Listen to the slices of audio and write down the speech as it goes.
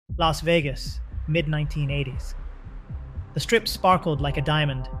Las Vegas, mid-1980s. The Strip sparkled like a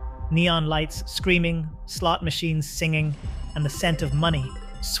diamond, neon lights screaming, slot machines singing, and the scent of money,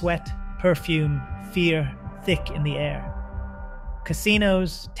 sweat, perfume, fear, thick in the air.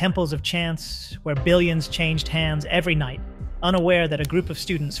 Casinos, temples of chance, where billions changed hands every night, unaware that a group of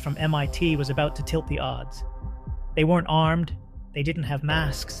students from MIT was about to tilt the odds. They weren't armed, they didn't have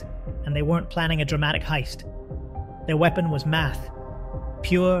masks, and they weren't planning a dramatic heist. Their weapon was math,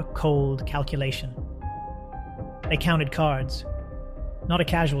 pure, cold calculation. They counted cards. Not a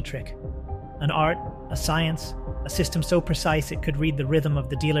casual trick. An art, a science, a system so precise it could read the rhythm of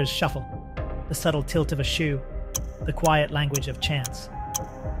the dealer's shuffle, the subtle tilt of a shoe, the quiet language of chance.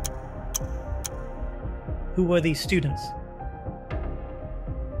 Who were these students?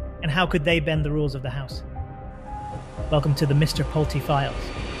 And how could they bend the rules of the house? Welcome to the Mr. Pulte Files.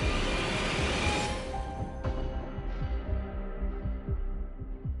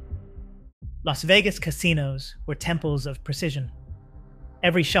 Las Vegas casinos were temples of precision.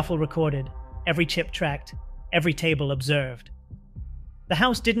 Every shuffle recorded, every chip tracked, every table observed. The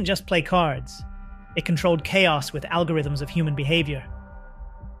house didn't just play cards. It controlled chaos with algorithms of human behavior.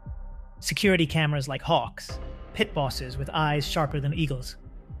 Security cameras like hawks, pit bosses with eyes sharper than eagles.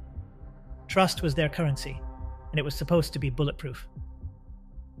 Trust was their currency, and it was supposed to be bulletproof.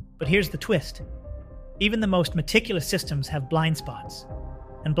 But here's the twist. Even the most meticulous systems have blind spots,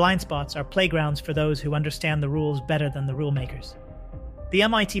 and blind spots are playgrounds for those who understand the rules better than the rule makers. The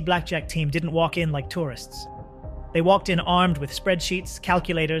MIT Blackjack Team didn't walk in like tourists. They walked in armed with spreadsheets,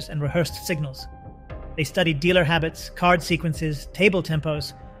 calculators, and rehearsed signals. They studied dealer habits, card sequences, table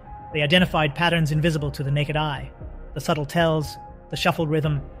tempos. They identified patterns invisible to the naked eye, the subtle tells, the shuffle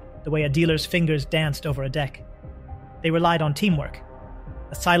rhythm, the way a dealer's fingers danced over a deck. They relied on teamwork,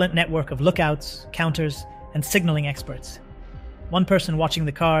 a silent network of lookouts, counters, and signaling experts. One person watching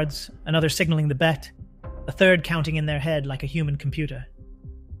the cards, another signaling the bet, a third counting in their head like a human computer.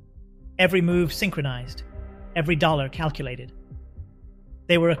 Every move synchronized, every dollar calculated.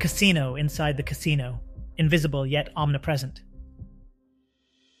 They were a casino inside the casino, invisible yet omnipresent.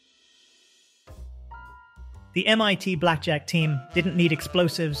 The MIT Blackjack Team didn't need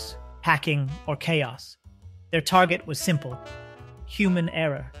explosives, hacking, or chaos. Their target was simple: human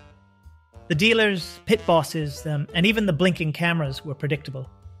error. The dealers, pit bosses, and even the blinking cameras were predictable.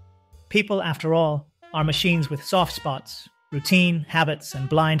 People, after all, are machines with soft spots, routine, habits, and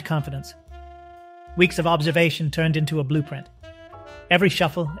blind confidence. Weeks of observation turned into a blueprint. Every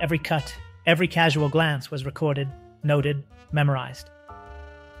shuffle, every cut, every casual glance was recorded, noted, memorized.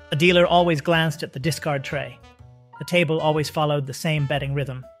 A dealer always glanced at the discard tray. The table always followed the same betting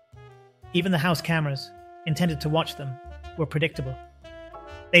rhythm. Even the house cameras, intended to watch them, were predictable.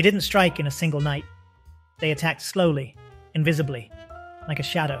 They didn't strike in a single night. They attacked slowly, invisibly, like a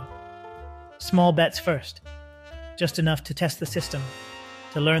shadow. Small bets first, just enough to test the system,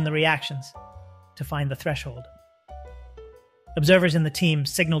 to learn the reactions, to find the threshold. Observers in the team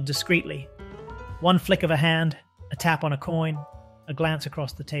signaled discreetly. One flick of a hand, a tap on a coin, a glance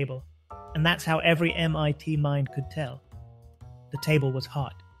across the table. And that's how every MIT mind could tell. The table was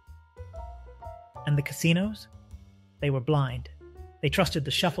hot. And the casinos? They were blind. They trusted the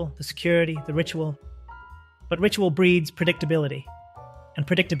shuffle, the security, the ritual. But ritual breeds predictability, and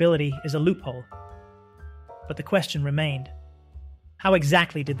predictability is a loophole. But the question remained: how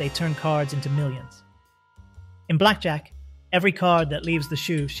exactly did they turn cards into millions? In blackjack, every card that leaves the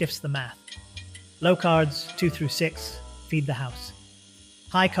shoe shifts the math. Low cards, 2 through 6, feed the house.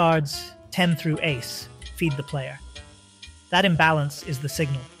 High cards, 10 through ace, feed the player. That imbalance is the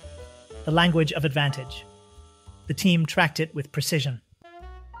signal, the language of advantage. The team tracked it with precision.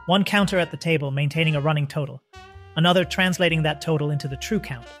 One counter at the table maintaining a running total, another translating that total into the true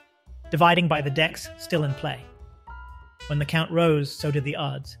count, dividing by the decks still in play. When the count rose, so did the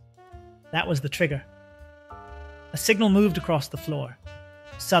odds. That was the trigger. A signal moved across the floor.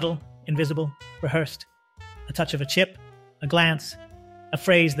 Subtle, invisible, rehearsed. A touch of a chip, a glance, a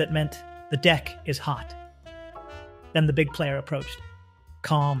phrase that meant the deck is hot. Then the big player approached.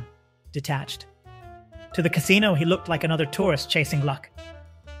 Calm, detached. To the casino, he looked like another tourist chasing luck.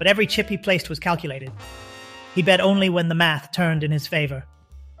 But every chip he placed was calculated. He bet only when the math turned in his favor.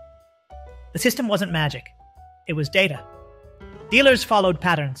 The system wasn't magic. It was data. Dealers followed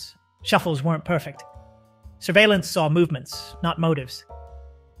patterns. Shuffles weren't perfect. Surveillance saw movements, not motives.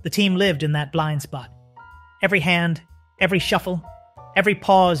 The team lived in that blind spot. Every hand, every shuffle, every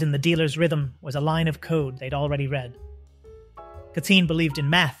pause in the dealer's rhythm was a line of code they'd already read. Katzin believed in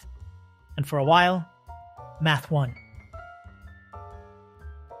math, and for a while, math won.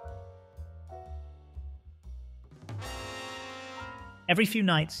 Every few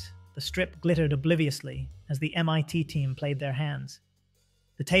nights, the strip glittered obliviously as the MIT team played their hands.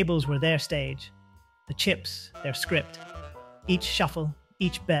 The tables were their stage, the chips their script. Each shuffle,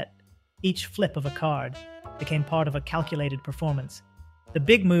 each bet, each flip of a card became part of a calculated performance. The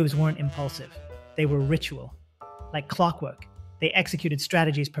big moves weren't impulsive. They were ritual. Like clockwork, they executed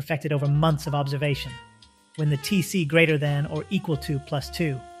strategies perfected over months of observation. When the TC greater than or equal to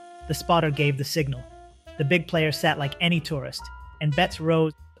 +2, the spotter gave the signal. The big player sat like any tourist, and bets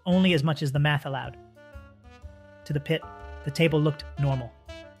rose only as much as the math allowed. To the pit, the table looked normal.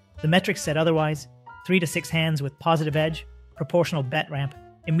 The metrics said otherwise: 3 to 6 hands with positive edge, proportional bet ramp,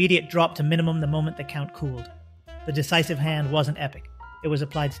 immediate drop to minimum the moment the count cooled. The decisive hand wasn't epic. It was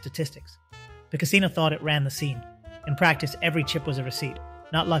applied statistics. The casino thought it ran the scene. In practice, every chip was a receipt.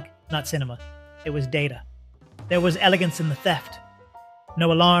 Not luck, not cinema. It was data. There was elegance in the theft.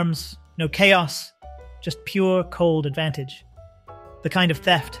 No alarms, no chaos, just pure, cold advantage. The kind of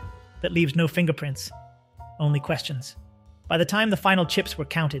theft that leaves no fingerprints, only questions. By the time the final chips were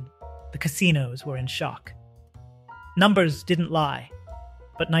counted, the casinos were in shock. Numbers didn't lie,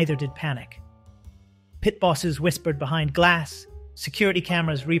 but neither did panic. Pit bosses whispered behind glass, security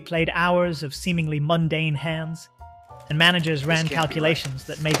cameras replayed hours of seemingly mundane hands, and managers ran calculations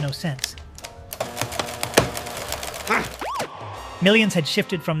that made no sense. Millions had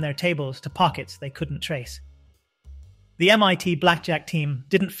shifted from their tables to pockets they couldn't trace. The MIT Blackjack Team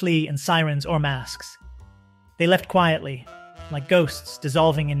didn't flee in sirens or masks. They left quietly, like ghosts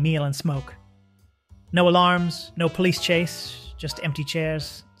dissolving in meal and smoke. No alarms, no police chase, just empty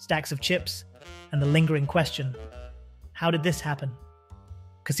chairs, stacks of chips, and the lingering question: how did this happen?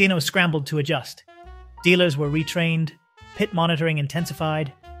 Casinos scrambled to adjust. Dealers were retrained, pit monitoring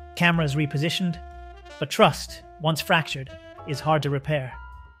intensified, cameras repositioned. But trust, once fractured, is hard to repair.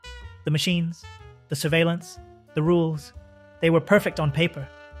 The machines, the surveillance, the rules, they were perfect on paper.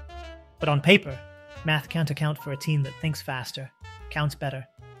 But on paper, math can't account for a team that thinks faster, counts better,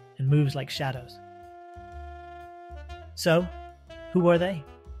 and moves like shadows. So, who were they?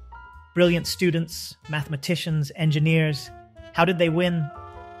 Brilliant students, mathematicians, engineers. How did they win?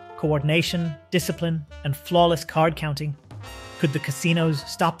 Coordination, discipline, and flawless card counting. Could the casinos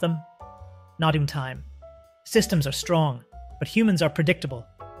stop them? Not in time. Systems are strong, but humans are predictable.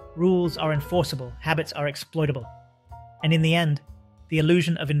 Rules are enforceable, habits are exploitable. And in the end, the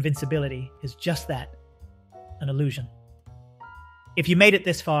illusion of invincibility is just that, an illusion. If you made it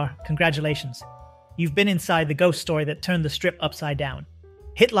this far, congratulations. You've been inside the ghost story that turned the strip upside down.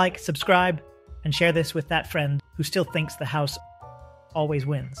 Hit like, subscribe, and share this with that friend who still thinks the house always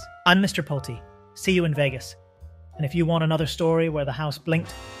wins. I'm Mr. Pulte. See you in Vegas. And if you want another story where the house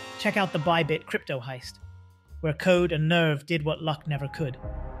blinked, check out the Bybit crypto heist, where code and nerve did what luck never could.